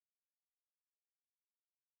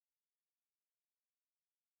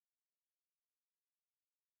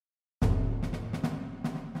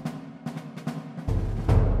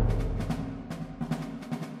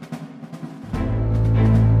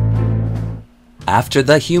After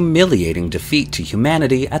the humiliating defeat to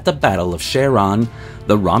humanity at the Battle of Siren,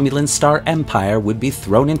 the Romulan Star Empire would be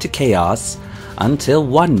thrown into chaos until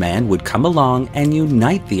one man would come along and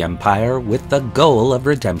unite the Empire with the goal of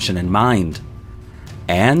redemption in mind.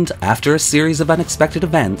 And after a series of unexpected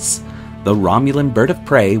events, the Romulan Bird of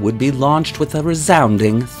Prey would be launched with a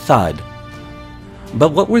resounding thud.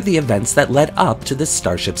 But what were the events that led up to this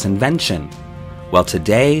starship's invention? Well,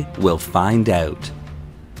 today we'll find out.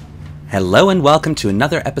 Hello and welcome to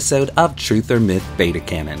another episode of Truth or Myth Beta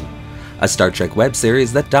Canon, a Star Trek web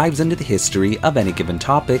series that dives into the history of any given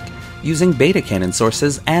topic using beta canon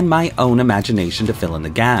sources and my own imagination to fill in the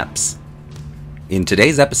gaps. In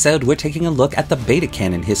today's episode, we're taking a look at the beta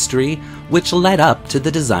canon history which led up to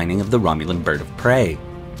the designing of the Romulan Bird of Prey.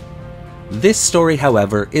 This story,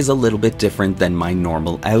 however, is a little bit different than my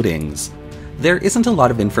normal outings. There isn't a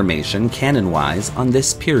lot of information canon-wise on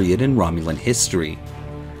this period in Romulan history.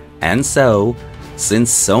 And so,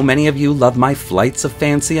 since so many of you love my flights of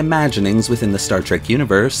fancy imaginings within the Star Trek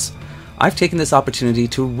universe, I've taken this opportunity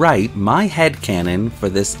to write my headcanon for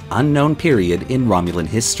this unknown period in Romulan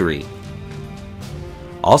history.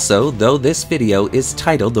 Also, though this video is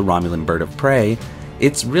titled The Romulan Bird of Prey,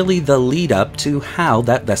 it's really the lead up to how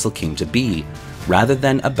that vessel came to be, rather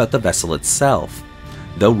than about the vessel itself.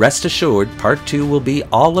 Though rest assured, part 2 will be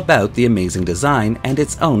all about the amazing design and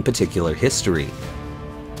its own particular history.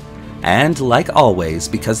 And like always,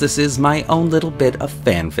 because this is my own little bit of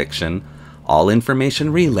fan fiction, all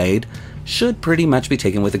information relayed should pretty much be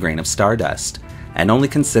taken with a grain of stardust, and only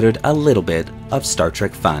considered a little bit of Star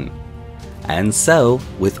Trek fun. And so,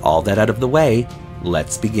 with all that out of the way,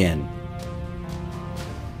 let's begin.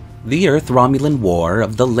 The Earth-Romulan War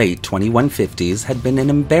of the late 2150s had been an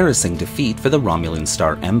embarrassing defeat for the Romulan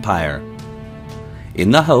Star Empire. In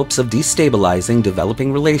the hopes of destabilizing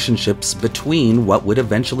developing relationships between what would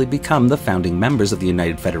eventually become the founding members of the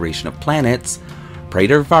United Federation of Planets,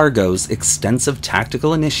 Praetor Vargo's extensive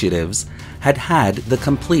tactical initiatives had had the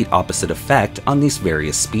complete opposite effect on these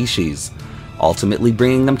various species, ultimately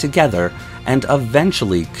bringing them together and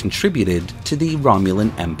eventually contributed to the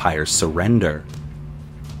Romulan Empire's surrender.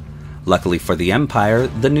 Luckily for the Empire,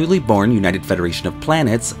 the newly born United Federation of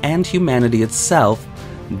Planets and humanity itself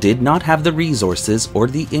did not have the resources or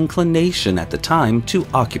the inclination at the time to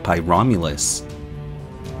occupy Romulus.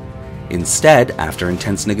 Instead, after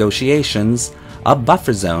intense negotiations, a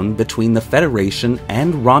buffer zone between the Federation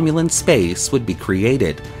and Romulan space would be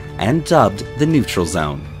created and dubbed the Neutral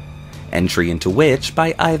Zone, entry into which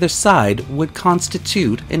by either side would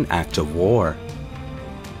constitute an act of war.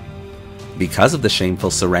 Because of the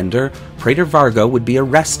shameful surrender, Praetor Vargo would be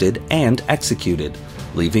arrested and executed,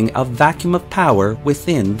 leaving a vacuum of power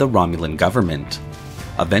within the Romulan government.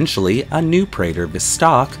 Eventually, a new Praetor,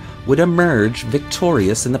 Vostok, would emerge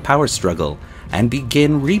victorious in the power struggle and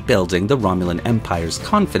begin rebuilding the Romulan Empire's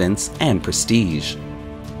confidence and prestige.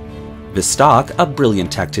 Vostok, a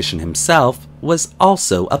brilliant tactician himself, was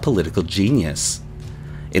also a political genius.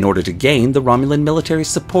 In order to gain the Romulan military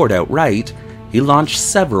support outright, he launched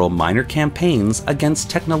several minor campaigns against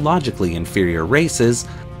technologically inferior races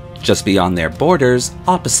just beyond their borders,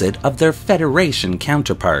 opposite of their Federation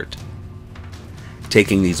counterpart.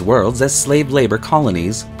 Taking these worlds as slave labor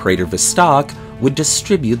colonies, Praetor Vostok would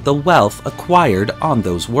distribute the wealth acquired on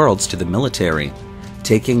those worlds to the military,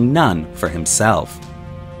 taking none for himself.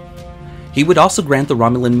 He would also grant the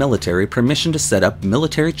Romulan military permission to set up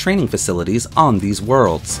military training facilities on these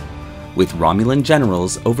worlds, with Romulan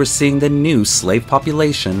generals overseeing the new slave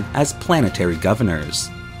population as planetary governors.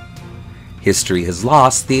 History has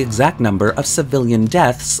lost the exact number of civilian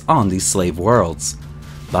deaths on these slave worlds,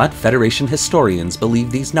 but Federation historians believe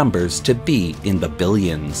these numbers to be in the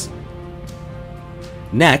billions.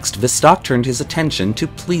 Next, Vostok turned his attention to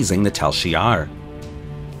pleasing the Tal Shiar.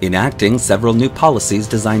 Enacting several new policies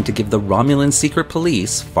designed to give the Romulan secret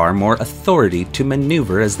police far more authority to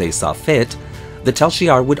maneuver as they saw fit, the Tal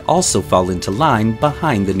Shiar would also fall into line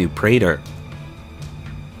behind the new Praetor.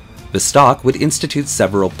 Vostok would institute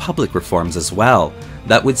several public reforms as well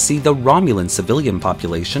that would see the Romulan civilian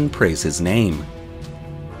population praise his name.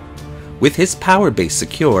 With his power base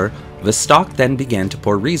secure, Vostok then began to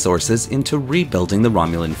pour resources into rebuilding the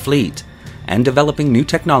Romulan fleet and developing new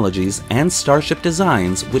technologies and starship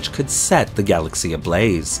designs which could set the galaxy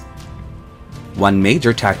ablaze. One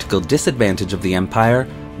major tactical disadvantage of the Empire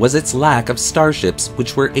was its lack of starships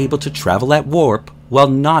which were able to travel at warp while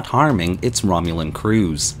not harming its Romulan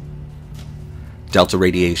crews. Delta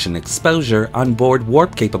radiation exposure on board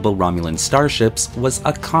warp-capable Romulan starships was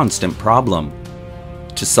a constant problem.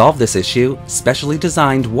 To solve this issue, specially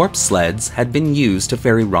designed warp sleds had been used to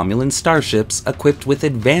ferry Romulan starships equipped with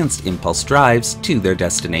advanced impulse drives to their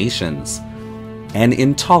destinations, an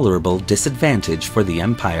intolerable disadvantage for the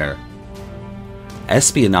Empire.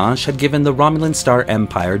 Espionage had given the Romulan Star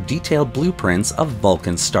Empire detailed blueprints of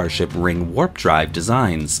Vulcan starship ring warp drive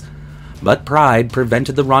designs, but pride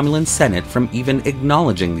prevented the Romulan Senate from even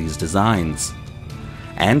acknowledging these designs.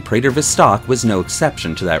 And Praetor Vostok was no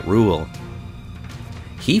exception to that rule.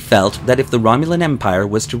 He felt that if the Romulan Empire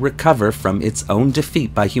was to recover from its own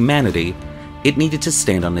defeat by humanity, it needed to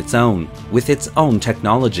stand on its own, with its own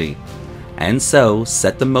technology, and so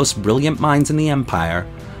set the most brilliant minds in the Empire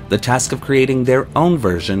the task of creating their own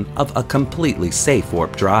version of a completely safe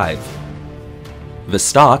warp drive.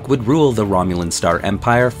 Vostok would rule the Romulan Star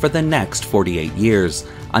Empire for the next 48 years,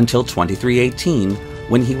 until 2318,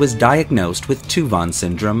 when he was diagnosed with Tuvon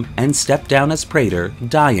syndrome and stepped down as Praetor,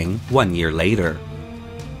 dying 1 year later.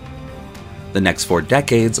 The next 4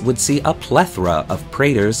 decades would see a plethora of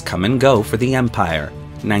Praetors come and go for the Empire,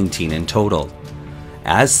 19 in total,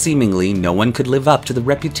 as seemingly no one could live up to the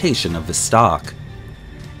reputation of Vostok.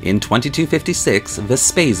 In 2256,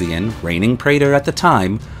 Vespasian, reigning Praetor at the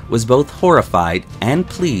time, was both horrified and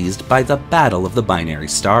pleased by the Battle of the Binary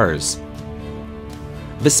Stars.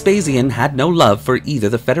 Vespasian had no love for either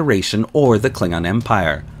the Federation or the Klingon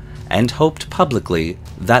Empire, and hoped publicly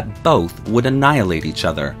that both would annihilate each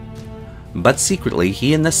other. But secretly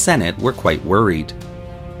he and the Senate were quite worried.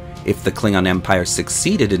 If the Klingon Empire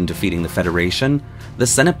succeeded in defeating the Federation, the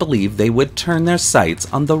Senate believed they would turn their sights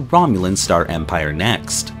on the Romulan Star Empire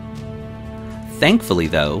next. Thankfully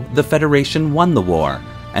though, the Federation won the war,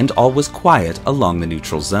 and all was quiet along the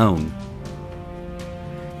neutral zone.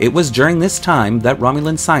 It was during this time that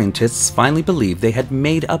Romulan scientists finally believed they had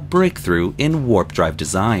made a breakthrough in warp drive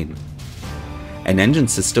design. An engine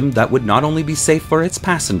system that would not only be safe for its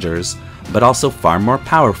passengers, but also far more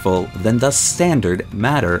powerful than the standard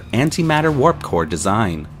matter-antimatter warp core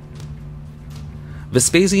design.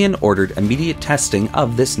 Vespasian ordered immediate testing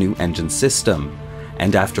of this new engine system,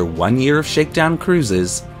 and after 1 year of shakedown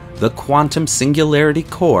cruises, the quantum singularity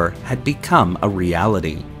core had become a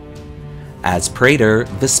reality. As Praetor,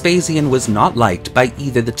 Vespasian was not liked by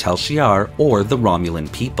either the Tel Shiar or the Romulan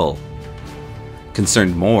people.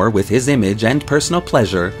 Concerned more with his image and personal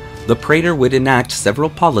pleasure, the Praetor would enact several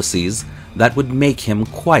policies that would make him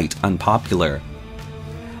quite unpopular.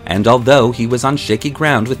 And although he was on shaky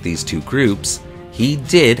ground with these two groups, he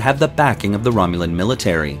did have the backing of the Romulan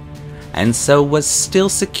military, and so was still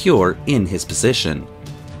secure in his position.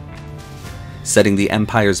 Setting the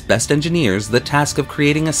Empire's best engineers the task of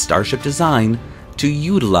creating a starship design to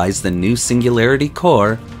utilize the new Singularity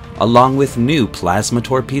Core, along with new plasma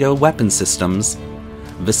torpedo weapon systems,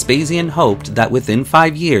 Vespasian hoped that within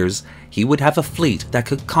 5 years he would have a fleet that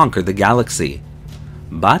could conquer the galaxy.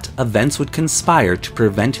 But events would conspire to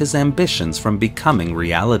prevent his ambitions from becoming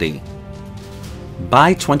reality.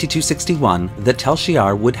 By 2261, the Tel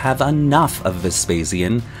Shiar would have enough of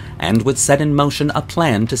Vespasian and would set in motion a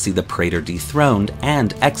plan to see the Praetor dethroned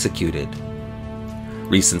and executed.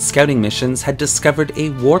 Recent scouting missions had discovered a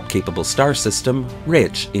warp-capable star system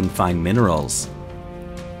rich in fine minerals.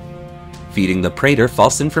 Feeding the Praetor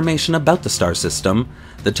false information about the star system,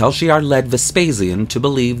 the Tel Shiar led Vespasian to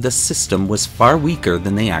believe the system was far weaker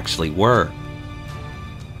than they actually were.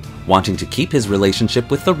 Wanting to keep his relationship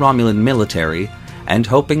with the Romulan military, and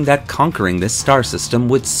hoping that conquering this star system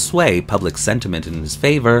would sway public sentiment in his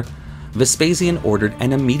favor, Vespasian ordered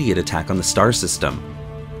an immediate attack on the star system.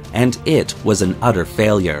 And it was an utter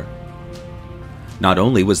failure. Not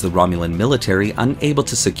only was the Romulan military unable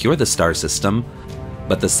to secure the star system,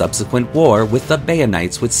 but the subsequent war with the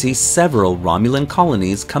Bayanites would see several Romulan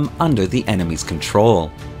colonies come under the enemy's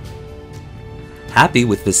control. Happy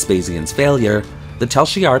with Vespasian's failure, the Tel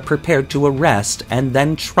Shiar prepared to arrest and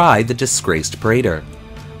then try the disgraced Praetor,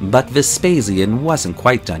 but Vespasian wasn't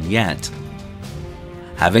quite done yet.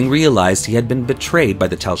 Having realized he had been betrayed by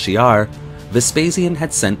the Tel Shiar, Vespasian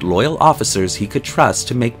had sent loyal officers he could trust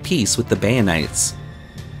to make peace with the Bayanites.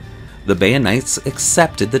 The Bayanites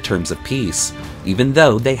accepted the terms of peace, even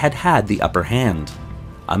though they had had the upper hand,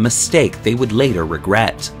 a mistake they would later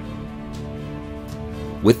regret.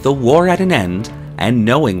 With the war at an end, and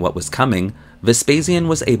knowing what was coming, Vespasian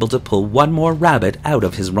was able to pull one more rabbit out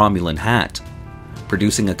of his Romulan hat,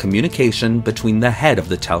 producing a communication between the head of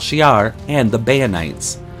the Tel Shiar and the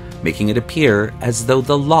Bayanites, making it appear as though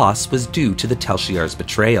the loss was due to the Tel Shiar's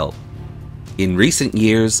betrayal. In recent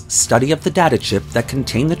years, study of the data chip that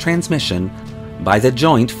contained the transmission by the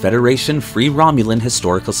joint Federation Free Romulan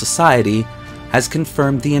Historical Society has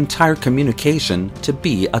confirmed the entire communication to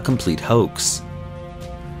be a complete hoax.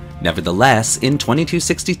 Nevertheless, in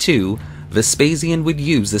 2262, Vespasian would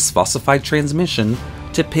use this falsified transmission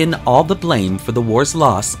to pin all the blame for the war's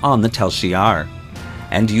loss on the Tel Shiar,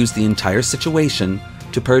 and use the entire situation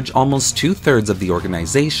to purge almost 2/3 of the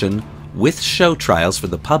organization with show trials for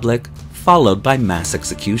the public, followed by mass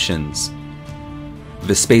executions.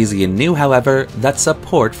 Vespasian knew, however, that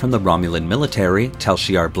support from the Romulan military, Tel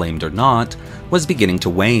Shiar blamed or not, was beginning to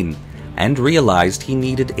wane, and realized he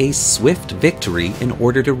needed a swift victory in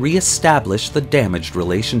order to re-establish the damaged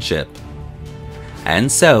relationship.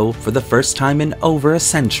 And so, for the first time in over a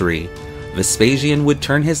century, Vespasian would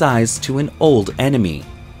turn his eyes to an old enemy,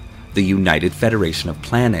 the United Federation of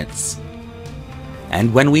Planets.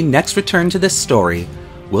 And when we next return to this story,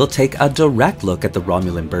 we'll take a direct look at the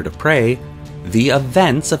Romulan Bird of Prey, the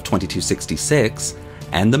events of 2266,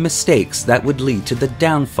 and the mistakes that would lead to the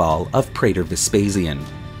downfall of Praetor Vespasian.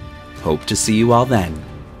 Hope to see you all then.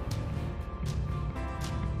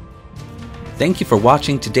 Thank you for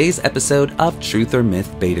watching today's episode of Truth or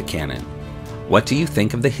Myth Beta Canon. What do you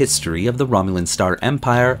think of the history of the Romulan Star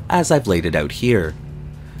Empire as I've laid it out here?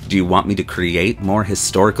 Do you want me to create more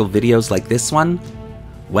historical videos like this one?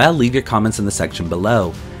 Well, leave your comments in the section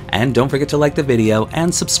below, and don't forget to like the video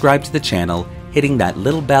and subscribe to the channel, hitting that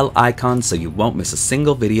little bell icon so you won't miss a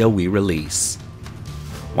single video we release.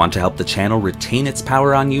 Want to help the channel retain its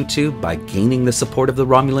power on YouTube by gaining the support of the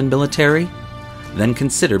Romulan military? Then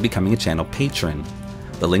consider becoming a channel patron.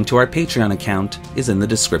 The link to our Patreon account is in the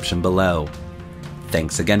description below.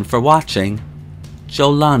 Thanks again for watching.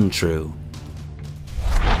 Jolantru.